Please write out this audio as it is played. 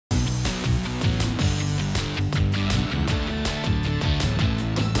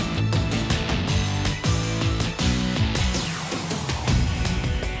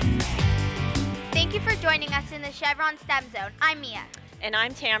the Chevron STEM Zone. I'm Mia. And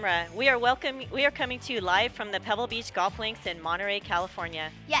I'm Tamara. We are coming to you live from the Pebble Beach Golf Links in Monterey, California.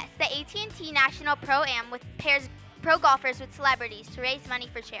 Yes, the AT&T National Pro-Am pairs pro golfers with celebrities to raise money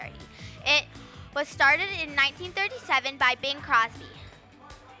for charity. It was started in 1937 by Bing Crosby.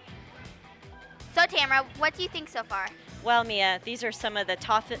 So Tamara, what do you think so far? Well, Mia, these are some of the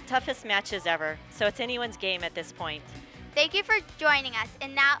toughest matches ever, so it's anyone's game at this point. Thank you for joining us,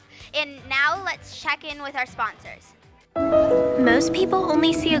 and now let's check in with our sponsors. Most people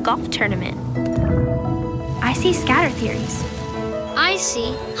only see a golf tournament. I see scatter theories. I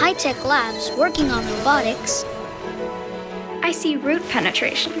see high-tech labs working on robotics. I see root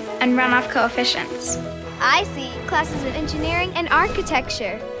penetration and runoff coefficients. I see classes in engineering and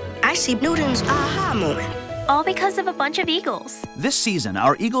architecture. I see Newton's aha moment. All because of a bunch of Eagles. This season,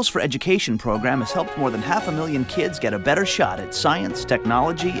 our Eagles for Education program has helped more than 500,000 kids get a better shot at science,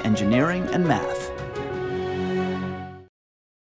 technology, engineering, and math.